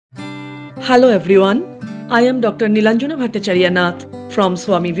Hello everyone, I am Dr. Nilanjana Bhattacharya from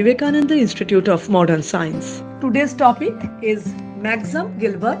Swami Vivekananda Institute of Modern Science. Today's topic is Maxam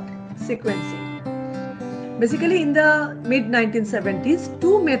Gilbert sequencing. Basically, in the mid 1970s,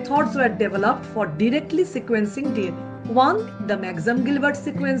 two methods were developed for directly sequencing DNA. One, the Maxam Gilbert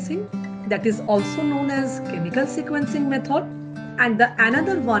sequencing, that is also known as chemical sequencing method, and the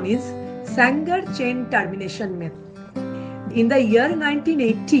another one is Sanger chain termination method. In the year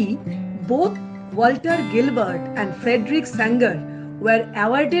 1980, both Walter Gilbert and Frederick Sanger were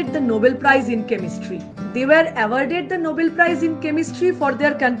awarded the Nobel Prize in Chemistry. They were awarded the Nobel Prize in Chemistry for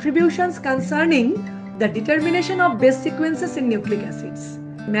their contributions concerning the determination of base sequences in nucleic acids.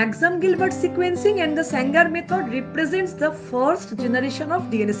 Maxam Gilbert sequencing and the Sanger method represents the first generation of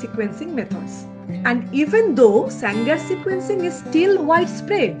DNA sequencing methods. And even though Sanger sequencing is still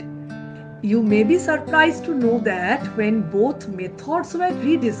widespread, you may be surprised to know that when both methods were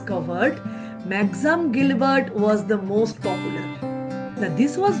rediscovered, Maxam Gilbert was the most popular. Now,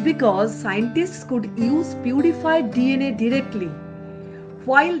 this was because scientists could use purified DNA directly,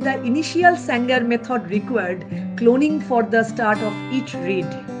 while the initial Sanger method required cloning for the start of each read.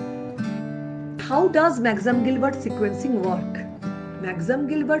 How does Maxam Gilbert sequencing work? Maxam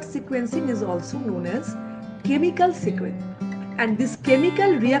Gilbert sequencing is also known as chemical sequencing. And these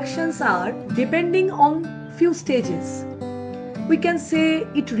chemical reactions are depending on few stages. We can say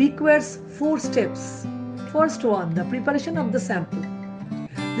it requires 4 steps. First one, the preparation of the sample.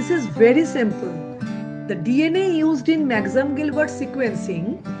 This is very simple. The DNA used in Maxam Gilbert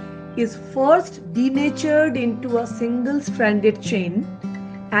sequencing is first denatured into a single-stranded chain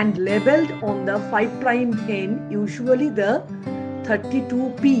and labeled on the 5' end, usually the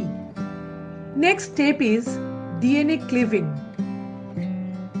 32P. Next step is DNA cleaving.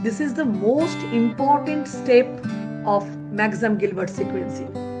 This is the most important step of Maxam Gilbert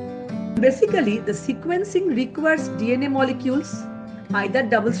sequencing. Basically, the sequencing requires DNA molecules, either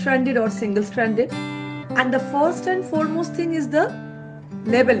double-stranded or single-stranded. And the first and foremost thing is the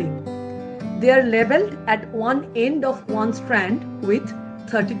labeling. They are labeled at one end of one strand with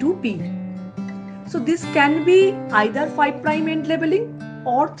 32P. So this can be either 5' end labeling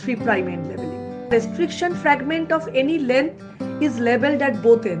or 3' end labeling. Restriction fragment of any length is labeled at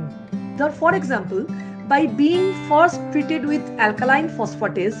both ends. For example, by being first treated with alkaline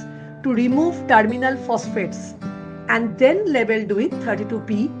phosphatase to remove terminal phosphates and then labeled with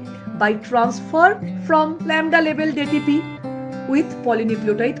 32P by transfer from lambda labeled ATP with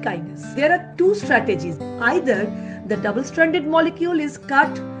polynucleotide kinase. There are 2 strategies. Either the double-stranded molecule is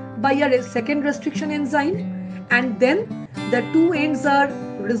cut by a second restriction enzyme and then the 2 ends are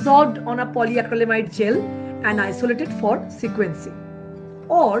resolved on a polyacrylamide gel and isolated for sequencing.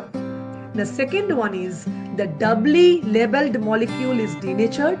 Or the second one is the doubly labeled molecule is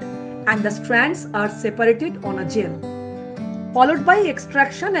denatured and the strands are separated on a gel, followed by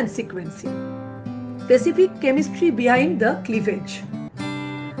extraction and sequencing. Specific chemistry behind the cleavage.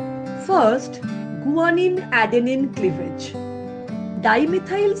 First, guanine-adenine cleavage.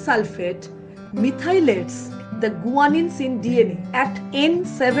 Dimethyl sulfate methylates the guanines in DNA at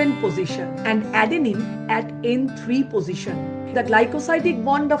N7 position and adenine at N3 position. The glycosidic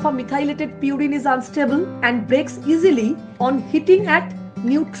bond of a methylated purine is unstable and breaks easily on heating at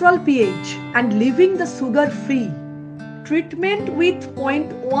neutral pH and leaving the sugar free. Treatment with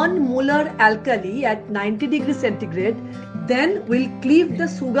 0.1 molar alkali at 90 degrees centigrade then will cleave the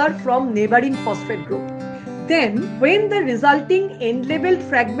sugar from neighboring phosphate group. Then, when the resulting end-labeled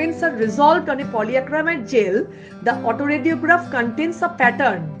fragments are resolved on a polyacrylamide gel, the autoradiograph contains a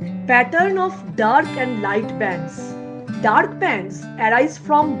pattern of dark and light bands. Dark bands arise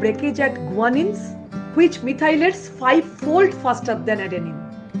from breakage at guanines, which methylates 5-fold faster than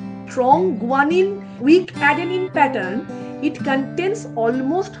adenine. Strong guanine, weak adenine pattern, it contains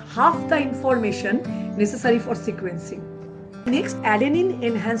almost half the information necessary for sequencing. Next,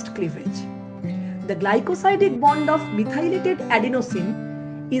 adenine-enhanced cleavage. The glycosidic bond of methylated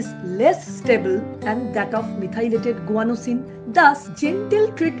adenosine is less stable than that of methylated guanosine. Thus, gentle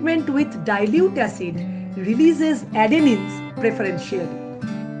treatment with dilute acid releases adenines preferentially.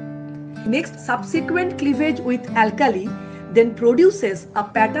 Next, subsequent cleavage with alkali then produces a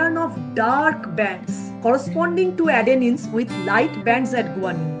pattern of dark bands corresponding to adenines with light bands at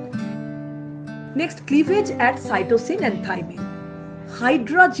guanine. Next, cleavage at cytosine and thymine.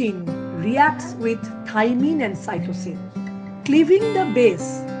 Hydrazine reacts with thymine and cytosine, cleaving the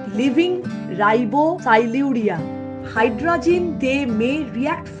base, leaving ribosyluria. Hydrazine, they may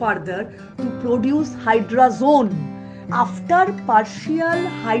react further to produce hydrazone, After partial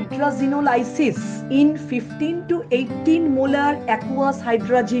hydrazinolysis in 15 to 18 molar aqueous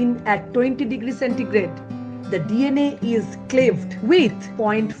hydrogen at 20 degrees centigrade, the DNA is cleaved with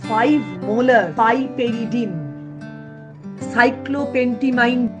 0.5 molar piperidine,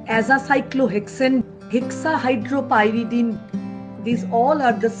 cyclopentamine, azacyclohexane, hexahydropyridine. These all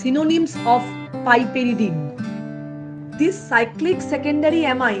are the synonyms of piperidine. This cyclic secondary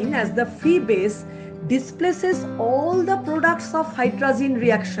amine as the free base displaces all the products of hydrazine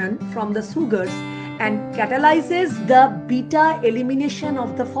reaction from the sugars and catalyzes the beta elimination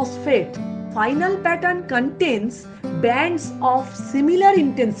of the phosphate. Final pattern contains bands of similar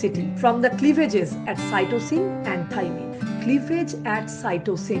intensity from the cleavages at cytosine and thymine. Cleavage at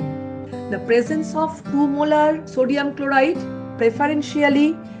cytosine. The presence of 2 molar sodium chloride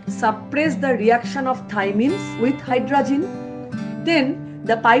preferentially suppress the reaction of thymines with hydrogen. Then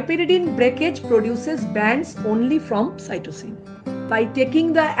the piperidine breakage produces bands only from cytosine. By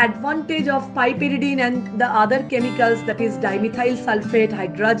taking the advantage of piperidine and the other chemicals, that is dimethyl sulfate,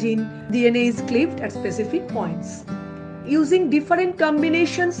 hydrazine, DNA is cleaved at specific points. Using different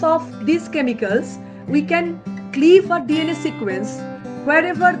combinations of these chemicals, we can cleave a DNA sequence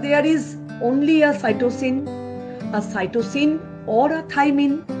wherever there is only a cytosine or a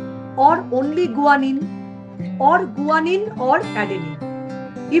thymine, or only guanine or adenine.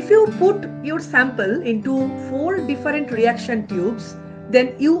 If you put your sample into 4 different reaction tubes,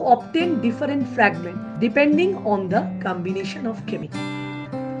 then you obtain different fragments depending on the combination of chemicals.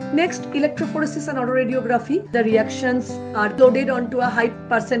 Next, electrophoresis and autoradiography. The reactions are loaded onto a high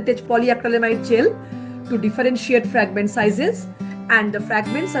percentage polyacrylamide gel to differentiate fragment sizes, and the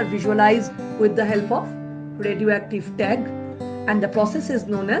fragments are visualized with the help of radioactive tag, and the process is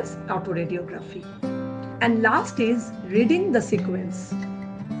known as autoradiography. And last is reading the sequence.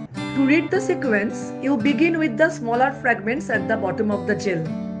 To read the sequence, you begin with the smaller fragments at the bottom of the gel.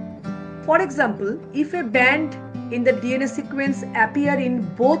 For example, if a band in the DNA sequence appear in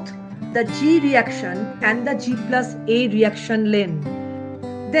both the G reaction and the G plus A reaction lane,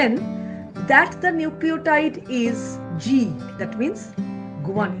 then that the nucleotide is G, that means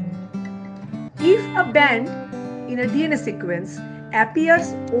guanine. If a band in a DNA sequence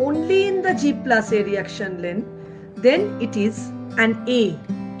appears only in the G plus A reaction lane, then it is an A.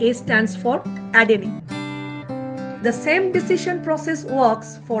 A stands for adenine. The same decision process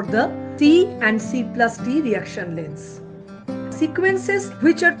works for the C and C plus T reaction lanes. Sequences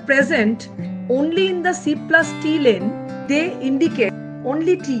which are present only in the C plus T lane, they indicate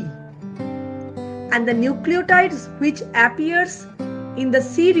only T. And the nucleotides which appears in the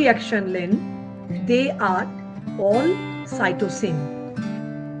C reaction lane, they are all cytosine.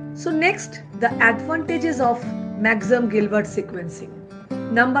 So next, the advantages of Maxam-Gilbert sequencing.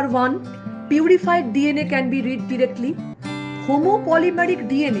 Number 1, purified DNA can be read directly. Homopolymeric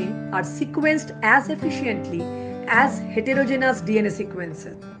DNA are sequenced as efficiently as heterogeneous DNA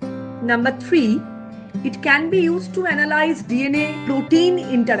sequences. Number 3, it can be used to analyze DNA-protein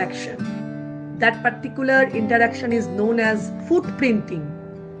interaction. That particular interaction is known as footprinting.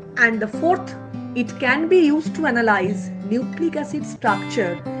 And the 4th, it can be used to analyze nucleic acid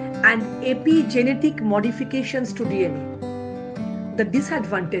structure and epigenetic modifications to DNA. The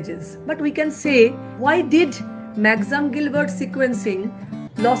disadvantages, but we can say, why did Maxam-Gilbert sequencing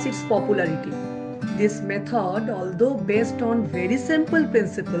lose its popularity? This method, although based on very simple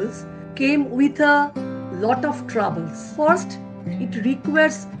principles, came with a lot of troubles. First, it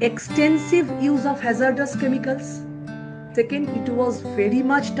requires extensive use of hazardous chemicals. Second, it was very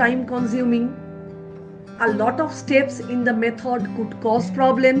much time consuming. A lot of steps in the method could cause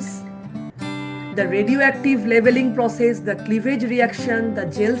problems. The radioactive labeling process, the cleavage reaction, the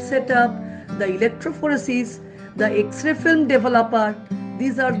gel setup, the electrophoresis, the X-ray film developer,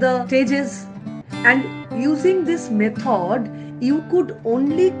 these are the stages. And using this method, you could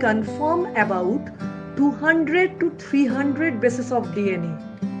only confirm about 200 to 300 bases of DNA.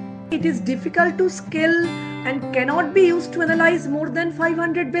 It is difficult to scale and cannot be used to analyze more than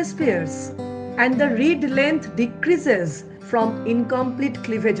 500 base pairs. And the read length decreases from incomplete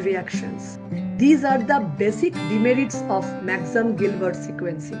cleavage reactions. These are the basic demerits of Maxam-Gilbert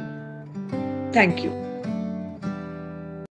sequencing. Thank you.